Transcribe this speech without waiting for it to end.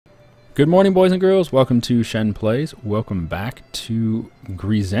Good morning, boys and girls. Welcome to Shenplays. Welcome back to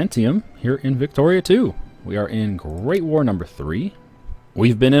Byzantium here in Victoria 2. We are in Great War number 3.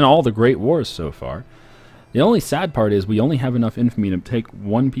 We've been in all the Great Wars so far. The only sad part is we only have enough infamy to take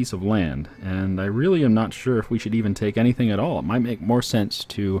one piece of land, and I really am not sure if we should even take anything at all. It might make more sense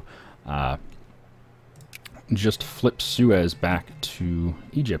to just flip Suez back to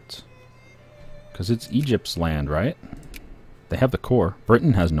Egypt, because it's Egypt's land, right? They have the core.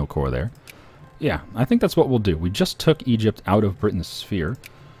 Britain has no core there. Yeah, I think that's what we'll do. We just took Egypt out of Britain's sphere.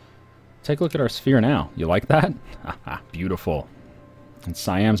 Take a look at our sphere now. You like that? Haha, beautiful. And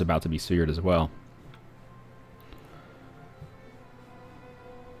Siam's about to be sphered as well.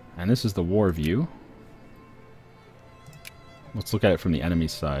 And this is the war view. Let's look at it from the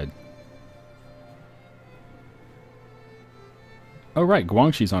enemy's side. Oh right,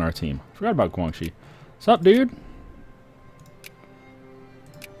 Guangxi's on our team. Forgot about Guangxi. What's up, dude?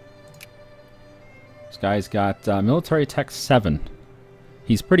 This guy's got military tech 7.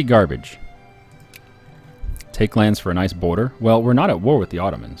 He's pretty garbage. Take lands for a nice border. Well, we're not at war with the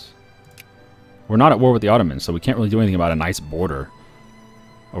Ottomans. We're not at war with the Ottomans, so we can't really do anything about a nice border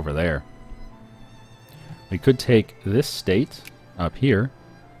over there. We could take this state up here,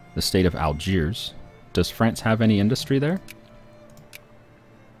 the state of Algiers. Does France have any industry there?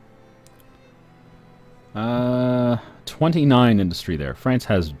 29 industry there. France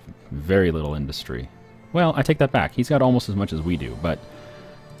has very little industry. Well, I take that back. He's got almost as much as we do, but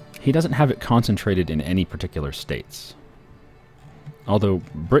he doesn't have it concentrated in any particular states. Although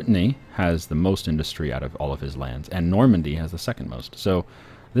Brittany has the most industry out of all of his lands, and Normandy has the second most. So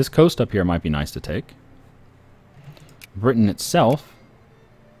this coast up here might be nice to take. Britain itself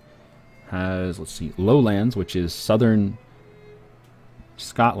has, let's see, lowlands, which is southern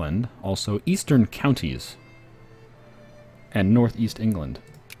Scotland, also eastern counties, and northeast England.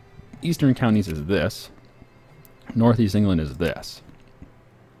 Eastern counties is this. Northeast England is this.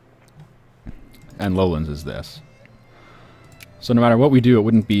 And lowlands is this. So no matter what we do, it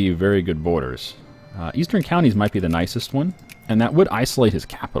wouldn't be very good borders. Eastern counties might be the nicest one, and that would isolate his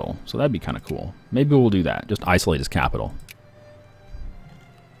capital, so that'd be kind of cool. Maybe we'll do that, just isolate his capital.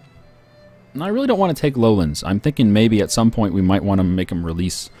 And I really don't want to take lowlands. I'm thinking maybe at some point we might want to make him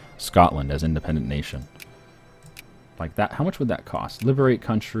release Scotland as independent nation. Like that. How much would that cost? Liberate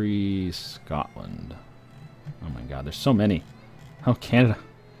country, Scotland. Oh my god, there's so many. Oh, Canada.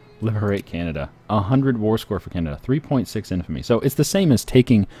 Liberate Canada. 100 war score for Canada. 3.6 infamy. So it's the same as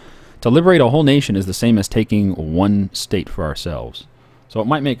taking... To liberate a whole nation is the same as taking one state for ourselves. So it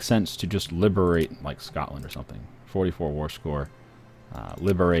might make sense to just liberate, like, Scotland or something. 44 war score.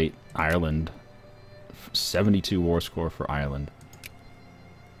 Liberate Ireland. 72 war score for Ireland.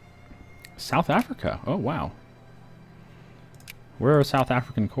 South Africa. Oh, wow. Where are South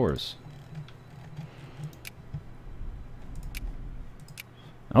African cores?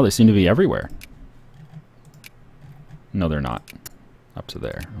 Oh, they seem to be everywhere. No, they're not. Up to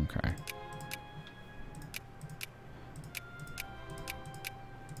there. Okay.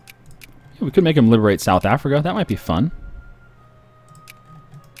 Yeah, we could make them liberate South Africa. That might be fun.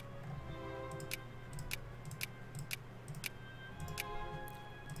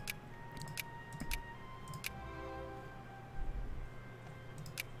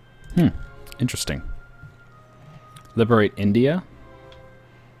 Interesting. Liberate India.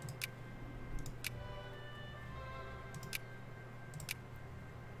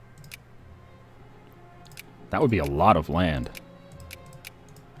 That would be a lot of land.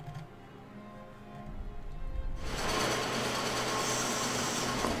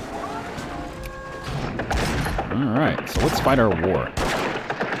 Alright, so let's fight our war.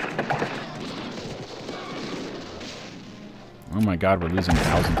 Oh my god, we're losing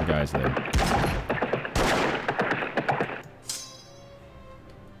thousands of guys there.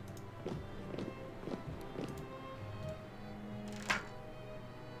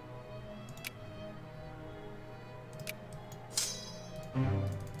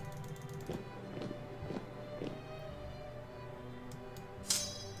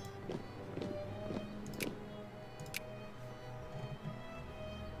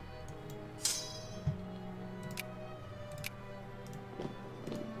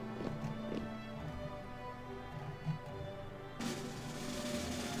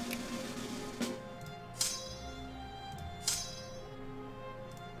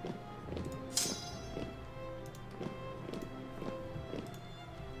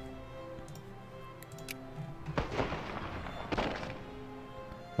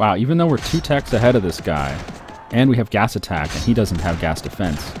 Wow, even though we're 2 techs ahead of this guy, and we have gas attack, and he doesn't have gas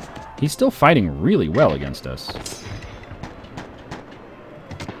defense, he's still fighting really well against us.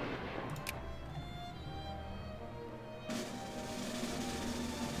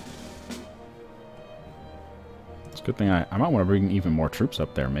 It's a good thing I might want to bring even more troops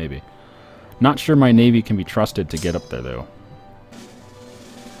up there, maybe. Not sure my navy can be trusted to get up there, though.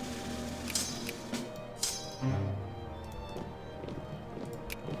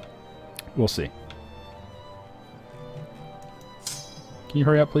 We'll see. Can you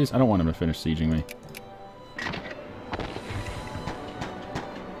hurry up, please? I don't want him to finish sieging me.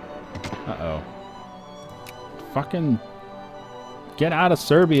 Uh-oh. Fucking get out of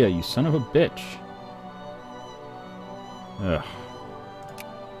Serbia, you son of a bitch. Ugh.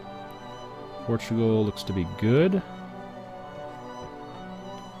 Portugal looks to be good.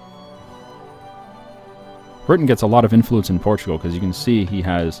 Britain gets a lot of influence in Portugal because you can see he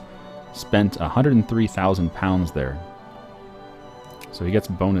has spent 103,000 pounds there. So he gets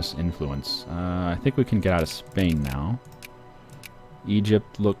bonus influence. I think we can get out of Spain now.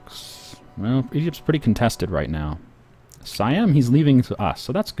 Egypt looks... Well, Egypt's pretty contested right now. Siam, he's leaving to us,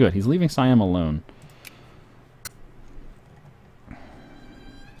 so that's good. He's leaving Siam alone.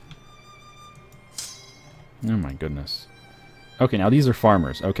 Oh my goodness. Okay, now these are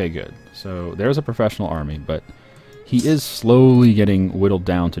farmers. Okay, good. So there's a professional army, but he is slowly getting whittled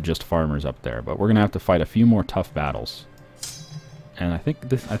down to just farmers up there. But we're going to have to fight a few more tough battles. And I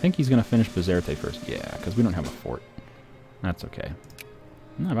think he's going to finish Bizerte first. Yeah, because we don't have a fort. That's okay.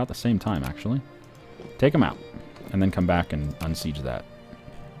 About the same time, actually. Take him out. And then come back and unsiege that.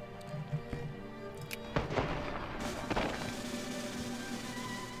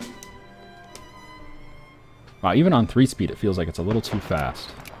 Wow, even on 3 speed, it feels like it's a little too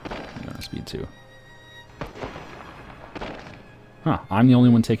fast. No, speed 2. Huh, I'm the only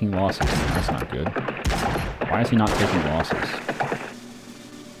one taking losses. That's not good. Why is he not taking losses?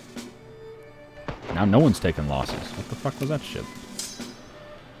 Now no one's taking losses. What the fuck was that shit?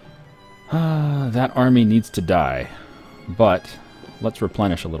 That army needs to die. But let's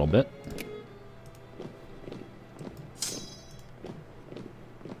replenish a little bit.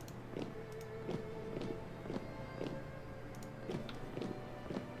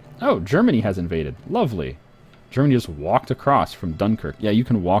 Oh, Germany has invaded. Lovely. Germany just walked across from Dunkirk. Yeah, you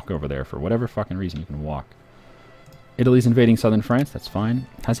can walk over there for whatever fucking reason you can walk. Italy's invading southern France. That's fine.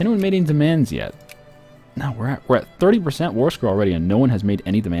 Has anyone made any demands yet? No, we're at 30% war score already, and no one has made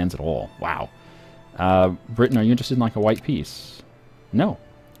any demands at all. Wow. Britain, are you interested in like a white peace? No.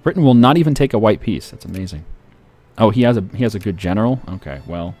 Britain will not even take a white peace. That's amazing. Oh, he has a good general. Okay,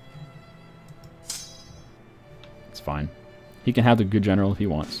 well, it's fine. He can have the good general if he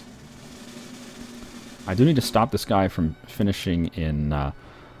wants. I do need to stop this guy from finishing in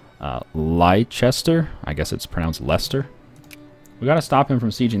Leicester. I guess it's pronounced Leicester. We got to stop him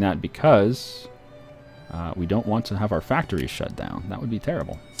from sieging that because we don't want to have our factories shut down. That would be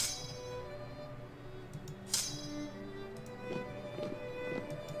terrible.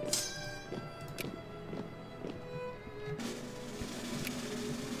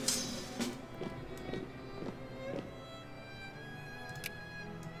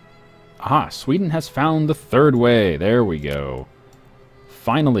 Aha, Sweden has found the third way. There we go.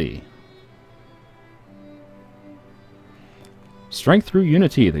 Finally. Strength through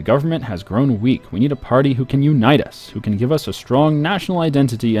unity. The government has grown weak. We need a party who can unite us, who can give us a strong national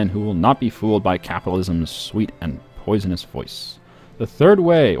identity, and who will not be fooled by capitalism's sweet and poisonous voice. The third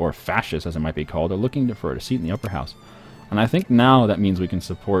way, or fascists as it might be called, are looking for a seat in the upper house. And I think now that means we can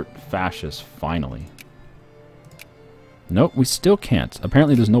support fascists finally. Nope, we still can't.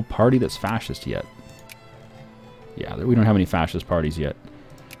 Apparently there's no party that's fascist yet. Yeah, we don't have any fascist parties yet.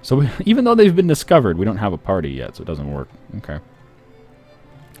 So even though they've been discovered, we don't have a party yet, so it doesn't work. Okay.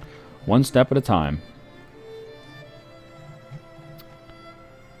 One step at a time.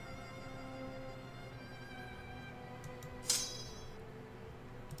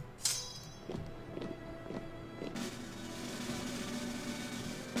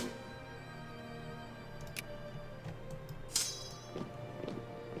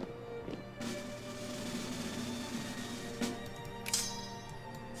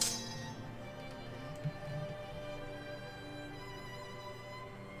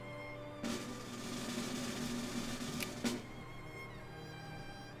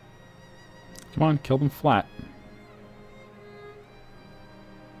 Come on, kill them flat.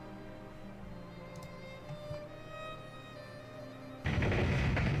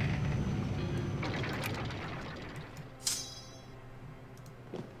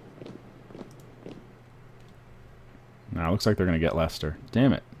 Now, looks like they're going to get Leicester.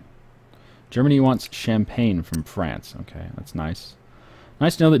 Damn it. Germany wants champagne from France. Okay, that's nice.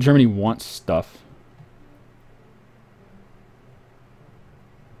 Nice to know that Germany wants stuff.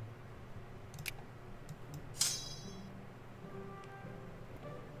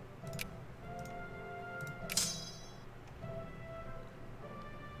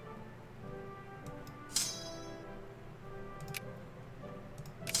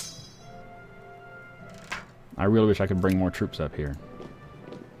 I really wish I could bring more troops up here.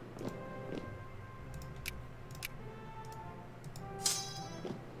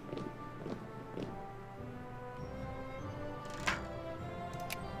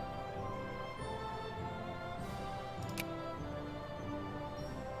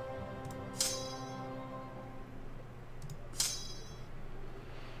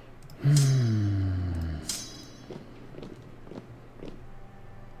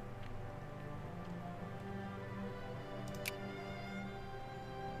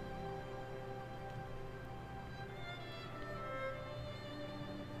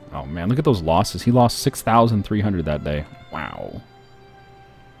 Oh man, look at those losses. He lost 6,300 that day. Wow.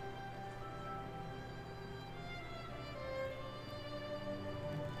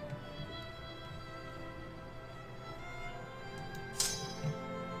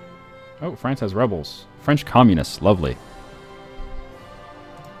 Oh, France has rebels. French communists. Lovely.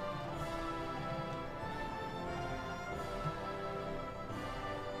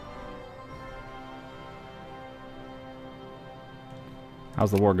 How's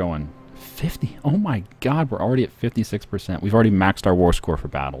the war going? 50? Oh my god, we're already at 56%. We've already maxed our war score for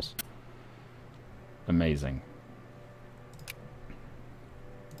battles. Amazing.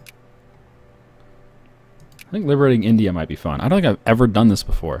 I think liberating India might be fun. I don't think I've ever done this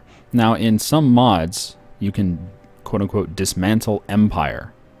before. Now, in some mods, you can, quote-unquote, dismantle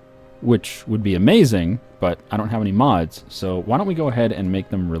empire, which would be amazing, but I don't have any mods, so why don't we go ahead and make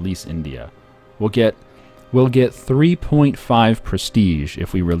them release India? We'll get 3.5 prestige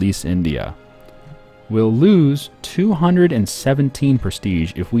if we release India. We'll lose 217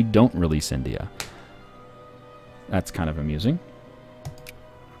 prestige if we don't release India. That's kind of amusing.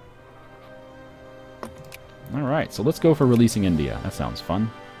 Alright, so let's go for releasing India. That sounds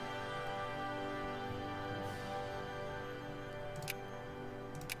fun.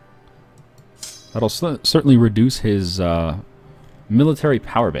 That'll certainly reduce his military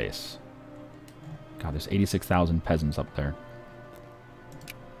power base. God, there's 86,000 peasants up there.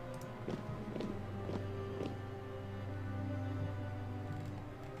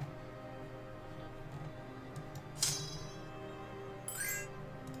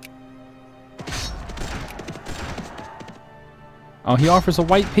 Oh, he offers a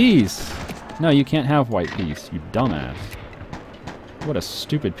white peace. No, you can't have white peace, you dumbass. What a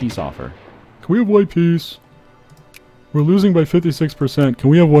stupid peace offer. Can we have white peace? We're losing by 56%. Can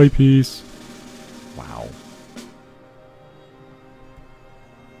we have white peace? Wow.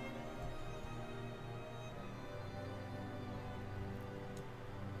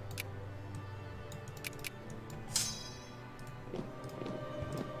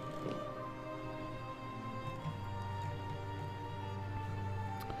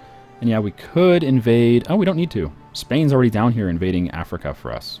 And yeah, we could invade... Oh, we don't need to. Spain's already down here invading Africa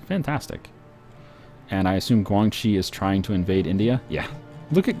for us. Fantastic. And I assume Guangxi is trying to invade India? Yeah.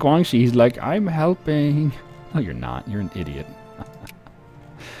 Look at Guangxi. He's like, I'm helping. No, you're not. You're an idiot.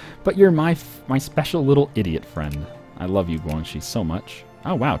 But you're my special little idiot friend. I love you, Guangxi, so much.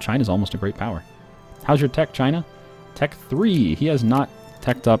 Oh, wow. China's almost a great power. How's your tech, China? Tech 3. He has not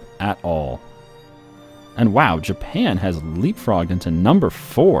teched up at all. And wow, Japan has leapfrogged into number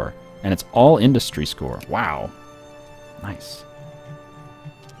 4. And it's all industry score. Wow. Nice.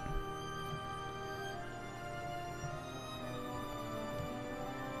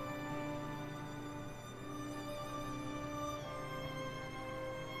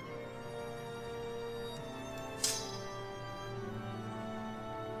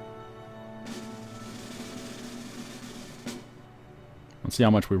 Let's see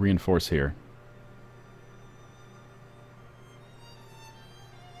how much we reinforce here.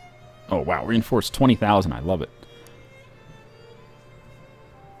 Oh, wow. Reinforced 20,000. I love it.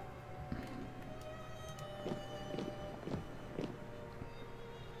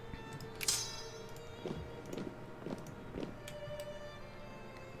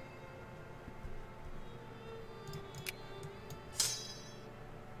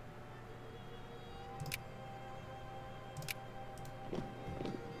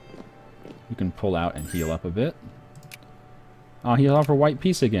 You can pull out and heal up a bit. Oh, he'll offer white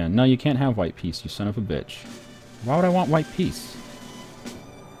peace again. No, you can't have white peace, you son of a bitch. Why would I want white peace?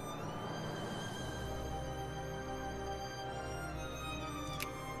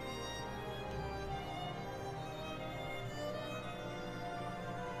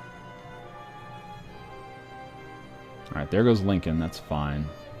 Alright, there goes Lincoln. That's fine.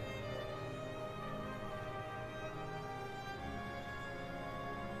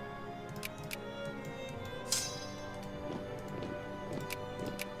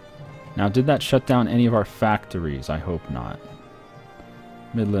 Now, did that shut down any of our factories? I hope not.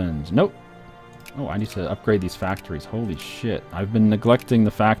 Midlands. Nope. Oh, I need to upgrade these factories. Holy shit. I've been neglecting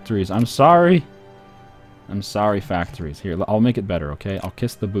the factories. I'm sorry. I'm sorry, factories. Here, I'll make it better, okay? I'll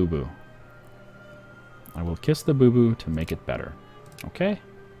kiss the boo-boo. I will kiss the boo-boo to make it better. Okay?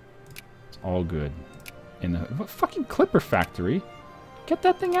 It's all good. In the what fucking clipper factory? Get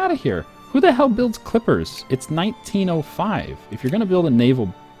that thing out of here. Who the hell builds clippers? It's 1905. If you're gonna build a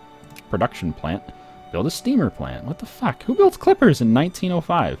naval production plant, build a steamer plant. What the fuck? Who builds clippers in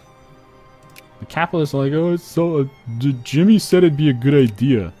 1905? The capitalists are like, oh, it's so... Jimmy said it'd be a good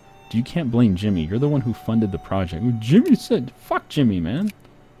idea. You can't blame Jimmy. You're the one who funded the project. Jimmy said... Fuck Jimmy, man.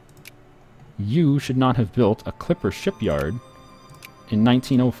 You should not have built a clipper shipyard in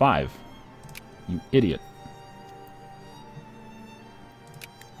 1905. You idiot.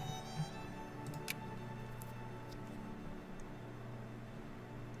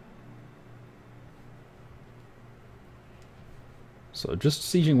 So just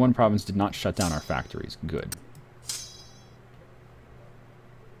sieging one province did not shut down our factories. Good.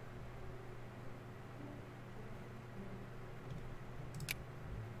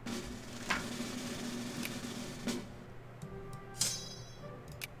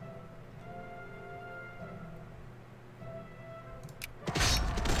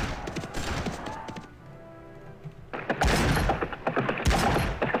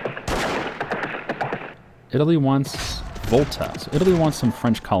 Italy wants Volta. So Italy wants some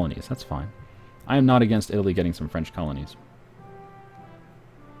French colonies. That's fine. I am not against Italy getting some French colonies.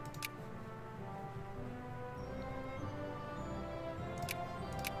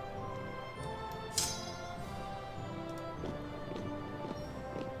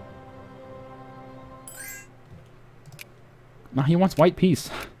 No, he wants white peace.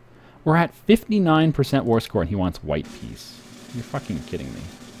 We're at 59% war score and he wants white peace. You're fucking kidding me.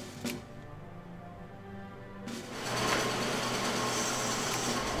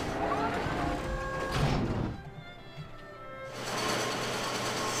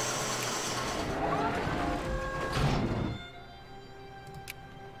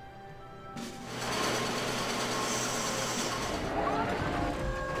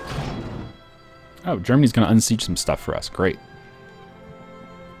 Oh, Germany's going to unsiege some stuff for us. Great.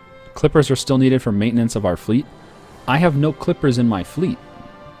 Clippers are still needed for maintenance of our fleet. I have no clippers in my fleet.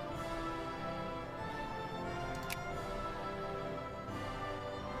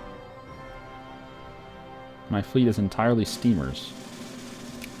 My fleet is entirely steamers.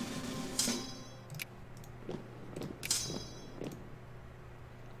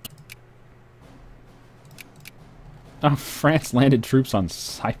 Oh, France landed troops on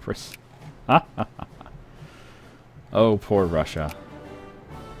Cyprus. Oh, poor Russia.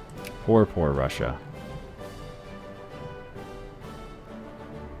 Poor, poor Russia.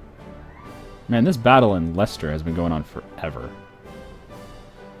 Man, this battle in Leicester has been going on forever.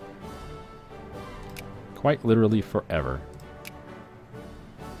 Quite literally forever.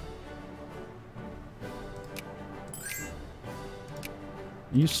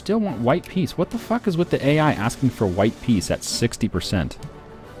 You still want white peace. What the fuck is with the AI asking for white peace at 60%?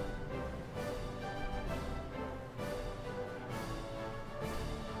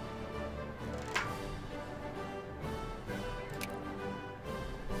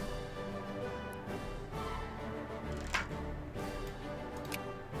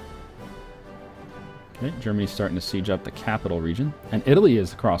 Okay, Germany's starting to siege up the capital region. And Italy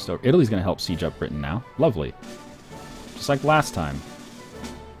is crossed over. Italy's going to help siege up Britain now. Lovely. Just like last time.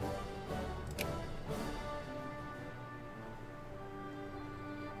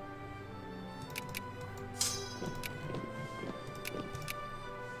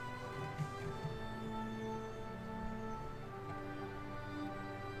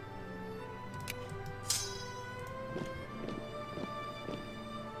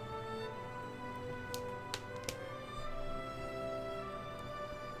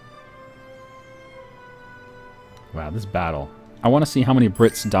 Wow, this battle. I want to see how many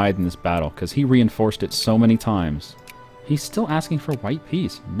Brits died in this battle, because he reinforced it so many times. He's still asking for white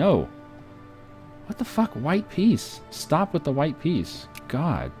peace. No. What the fuck? White peace. Stop with the white peace.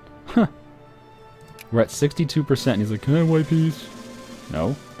 God. Huh. We're at 62%. He's like, can I have white peace?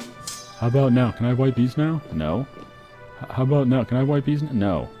 No. How about now? Can I have white peace now? No. How about now? Can I have white peace now?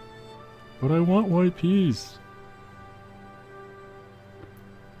 No. But I want white peace.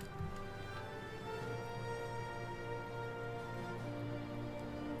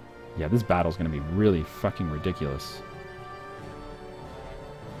 Yeah, this battle's gonna be really fucking ridiculous.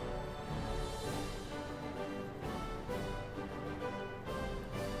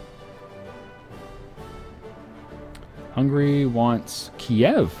 Hungary wants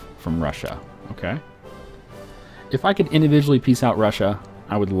Kiev from Russia. Okay. If I could individually peace out Russia,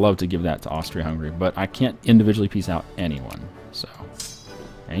 I would love to give that to Austria-Hungary, but I can't individually peace out anyone, so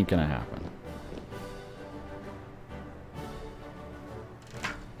ain't gonna happen.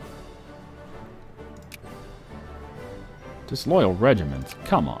 Disloyal regiments,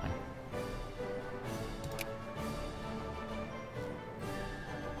 come on.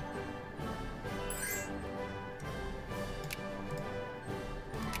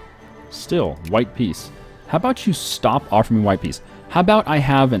 Still, white peace. How about you stop offering me white peace? How about I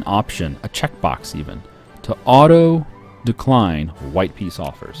have an option, a checkbox even, to auto decline white peace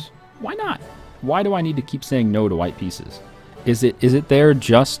offers? Why not? Why do I need to keep saying no to white pieces? Is it there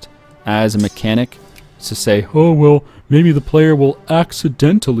just as a mechanic to say, oh, well, maybe the player will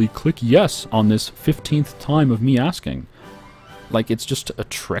accidentally click yes on this 15th time of me asking? Like it's just a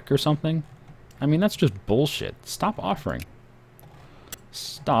trick or something? I mean, that's just bullshit. Stop offering.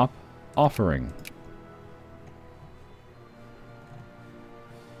 Stop offering.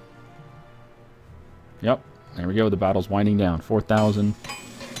 Yep, there we go. The battle's winding down. 4,000.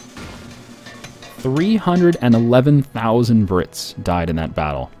 311,000 Brits died in that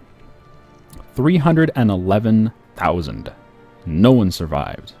battle. 311,000. No one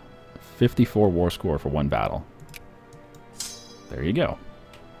survived. 54 war score for one battle. There you go.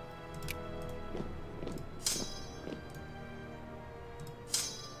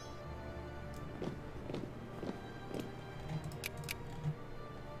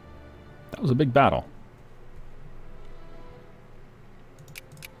 That was a big battle.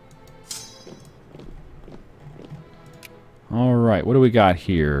 Alright, what do we got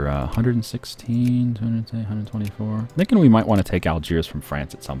here? 116, 210, 124. I'm thinking we might want to take Algiers from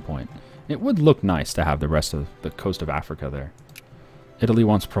France at some point. It would look nice to have the rest of the coast of Africa there. Italy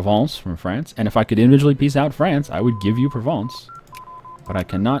wants Provence from France, and if I could individually peace out France, I would give you Provence. But I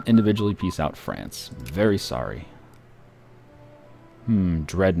cannot individually peace out France. Very sorry.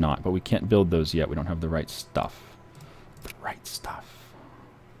 Dreadnought, but we can't build those yet. We don't have the right stuff. The right stuff.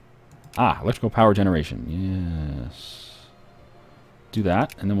 Ah, electrical power generation. Yes. Do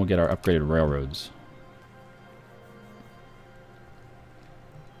that, and then we'll get our upgraded railroads.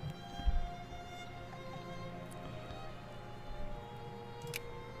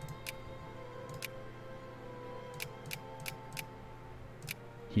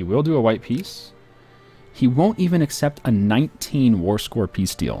 He will do a white peace. He won't even accept a 19 war score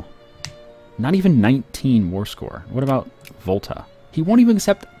peace deal. Not even 19 war score. What about Volta? He won't even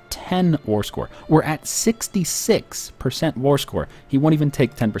accept 10 war score. We're at 66% war score. He won't even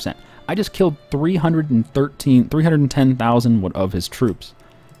take 10%. I just killed 310,000 of his troops,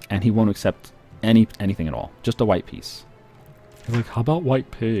 and he won't accept anything at all. Just a white peace. He's like, how about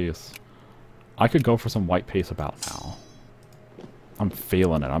white peace? I could go for some white peace about now. I'm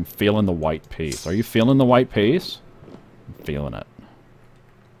feeling it. I'm feeling the white peace. Are you feeling the white peace? I'm feeling it.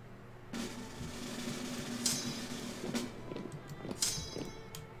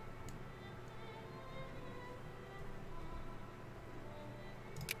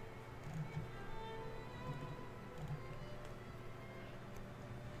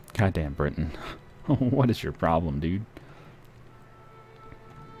 Goddamn Britain. What is your problem, dude?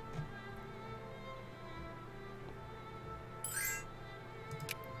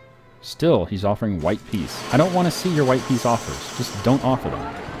 Still, he's offering white peace. I don't want to see your white peace offers. Just don't offer them.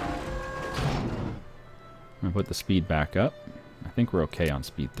 I'm going to put the speed back up. I think we're okay on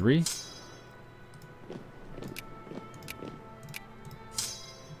speed 3.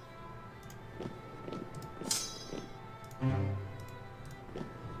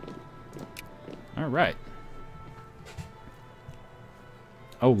 All right.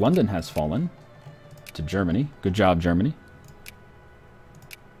 Oh, London has fallen to Germany. Good job, Germany.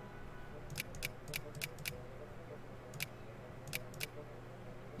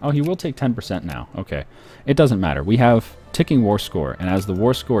 Oh, he will take 10% now. Okay. It doesn't matter. We have ticking war score, and as the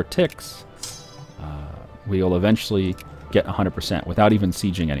war score ticks, we'll eventually get 100% without even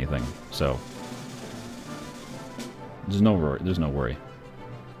sieging anything. So, there's no worry.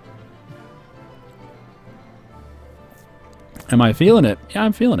 Am I feeling it? Yeah,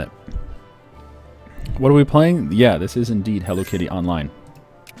 I'm feeling it. What are we playing? Yeah, this is indeed Hello Kitty Online.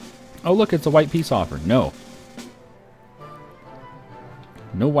 Oh, look, it's a white peace offer. No.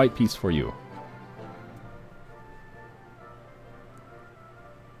 No white peace for you.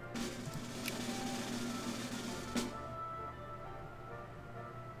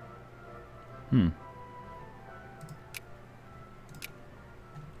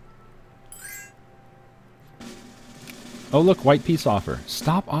 Oh, look, white peace offer.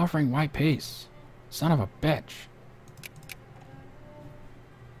 Stop offering white peace. Son of a bitch.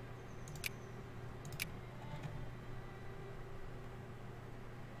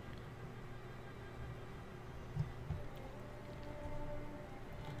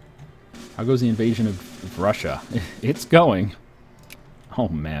 How goes the invasion of Russia? It's going. Oh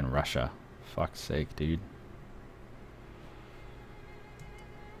man, Russia. Fuck's sake, dude.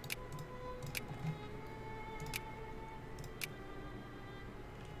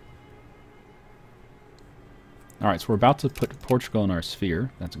 Alright, so we're about to put Portugal in our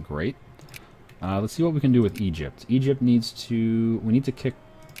sphere. That's great. Let's see what we can do with Egypt. Egypt needs to... We need to kick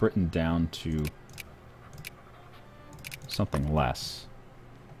Britain down to something less.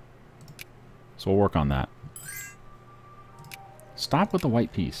 So we'll work on that. Stop with the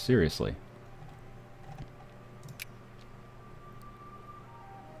white piece, seriously.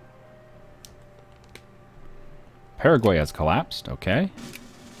 Paraguay has collapsed, okay.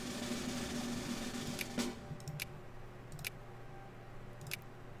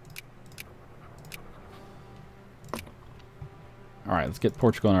 Alright, let's get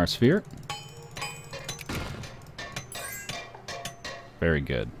Portugal in our sphere. Very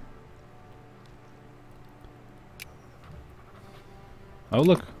good. Oh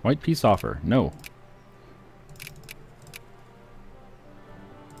look, white peace offer. No.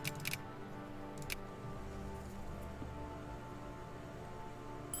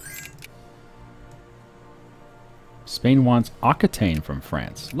 Spain wants Aquitaine from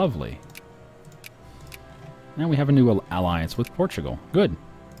France. Lovely. And we have a new alliance with Portugal. Good.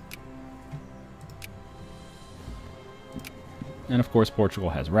 And of course Portugal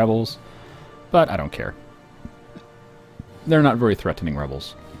has rebels, but I don't care. They're not very threatening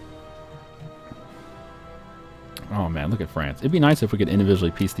rebels. Oh man, look at France. It'd be nice if we could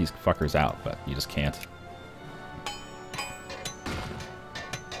individually piece these fuckers out, but you just can't.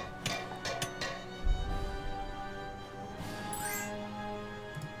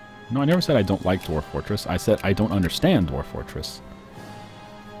 No, I never said I don't like Dwarf Fortress. I said I don't understand Dwarf Fortress.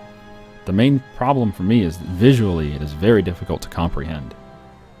 The main problem for me is that visually it is very difficult to comprehend.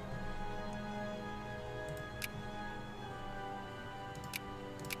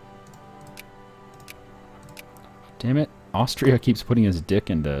 Damn it. Austria keeps putting his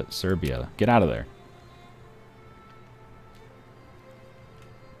dick into Serbia. Get out of there.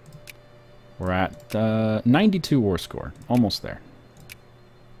 We're at 92 war score. Almost there.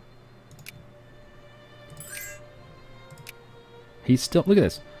 He's still... Look at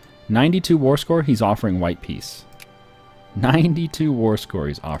this. 92 war score, he's offering white peace. 92 war score,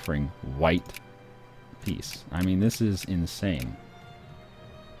 he's offering white peace. I mean, this is insane.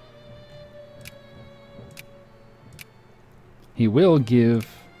 He will give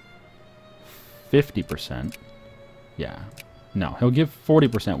 50%. Yeah. No, he'll give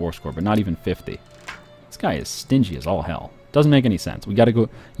 40% war score, but not even 50. This guy is stingy as all hell. Doesn't make any sense. We gotta go...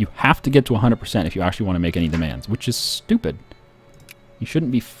 You have to get to 100% if you actually want to make any demands, which is stupid. You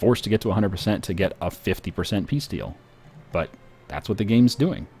shouldn't be forced to get to 100% to get a 50% peace deal. But that's what the game's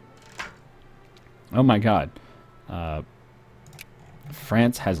doing. Oh my god.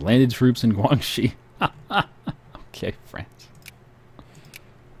 France has landed troops in Guangxi. Okay, France.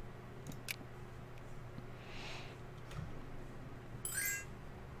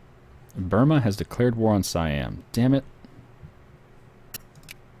 Burma has declared war on Siam. Damn it.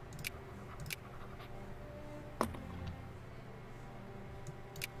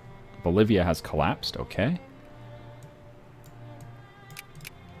 Bolivia has collapsed. Okay.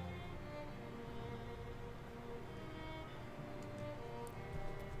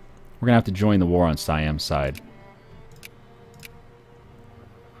 We're going to have to join the war on Siam's side.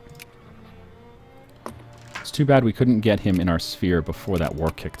 It's too bad we couldn't get him in our sphere before that war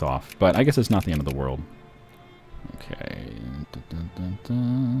kicked off, but I guess it's not the end of the world. Okay. Dun, dun, dun,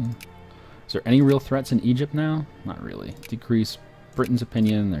 dun. Is there any real threats in Egypt now? Not really. Decrease Britain's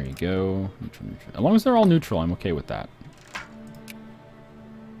opinion. There you go. Neutral, neutral. As long as they're all neutral, I'm okay with that.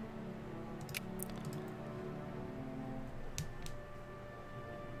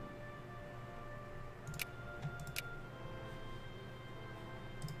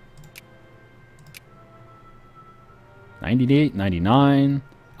 $98, $99,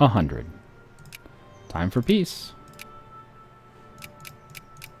 $100. Time for peace.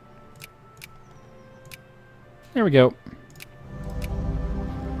 There we go.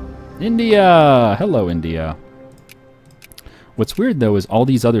 India! Hello, India. What's weird, though, is all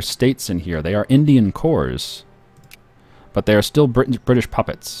these other states in here, they are Indian cores. But they are still British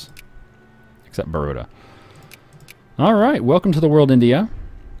puppets. Except Baroda. Alright, welcome to the world, India.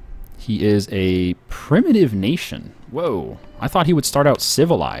 He is a primitive nation. Whoa. I thought he would start out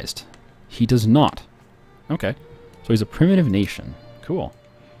civilized. He does not. Okay. So he's a primitive nation. Cool.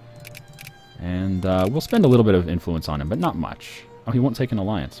 And we'll spend a little bit of influence on him, but not much. Oh, he won't take an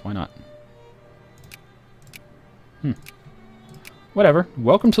alliance. Why not? whatever.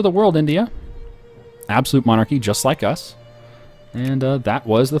 Welcome to the world, India. Absolute monarchy, just like us. And that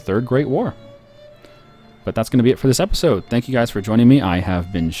was the Third Great War. But that's going to be it for this episode. Thank you guys for joining me. I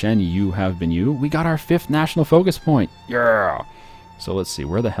have been Shen. You have been you. We got our 5th national focus point. Yeah. So let's see.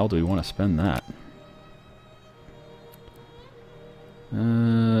 Where the hell do we want to spend that?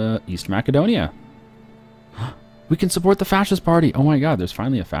 East Macedonia. We can support the fascist party. Oh my god, there's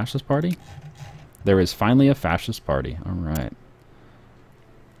finally a fascist party? There is finally a fascist party. All right.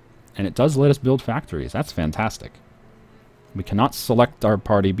 And it does let us build factories. That's fantastic. We cannot select our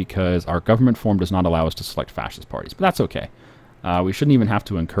party because our government form does not allow us to select fascist parties. But that's okay. We shouldn't even have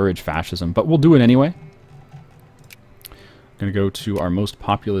to encourage fascism, but we'll do it anyway. Going to go to our most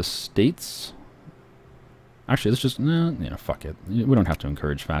populous states. Actually, let's just... fuck it. We don't have to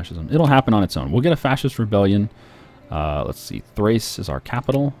encourage fascism. It'll happen on its own. We'll get a fascist rebellion. Let's see. Thrace is our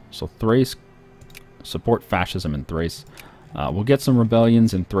capital. So Thrace, support fascism in Thrace. We'll get some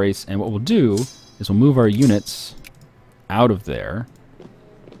rebellions in Thrace, and what we'll do is we'll move our units out of there.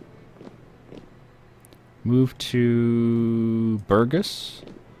 Move to Burgos.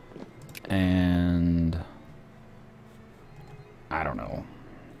 And... I don't know.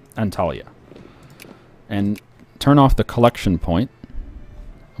 Antalya. And turn off the collection point.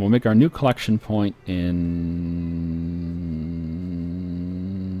 We'll make our new collection point in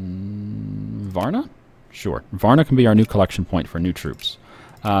Varna? Sure. Varna can be our new collection point for new troops.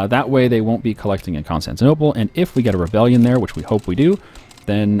 That way they won't be collecting in Constantinople, and if we get a rebellion there, which we hope we do,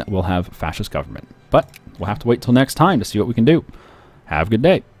 then we'll have fascist government. But we'll have to wait till next time to see what we can do. Have a good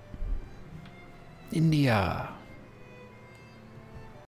day. India.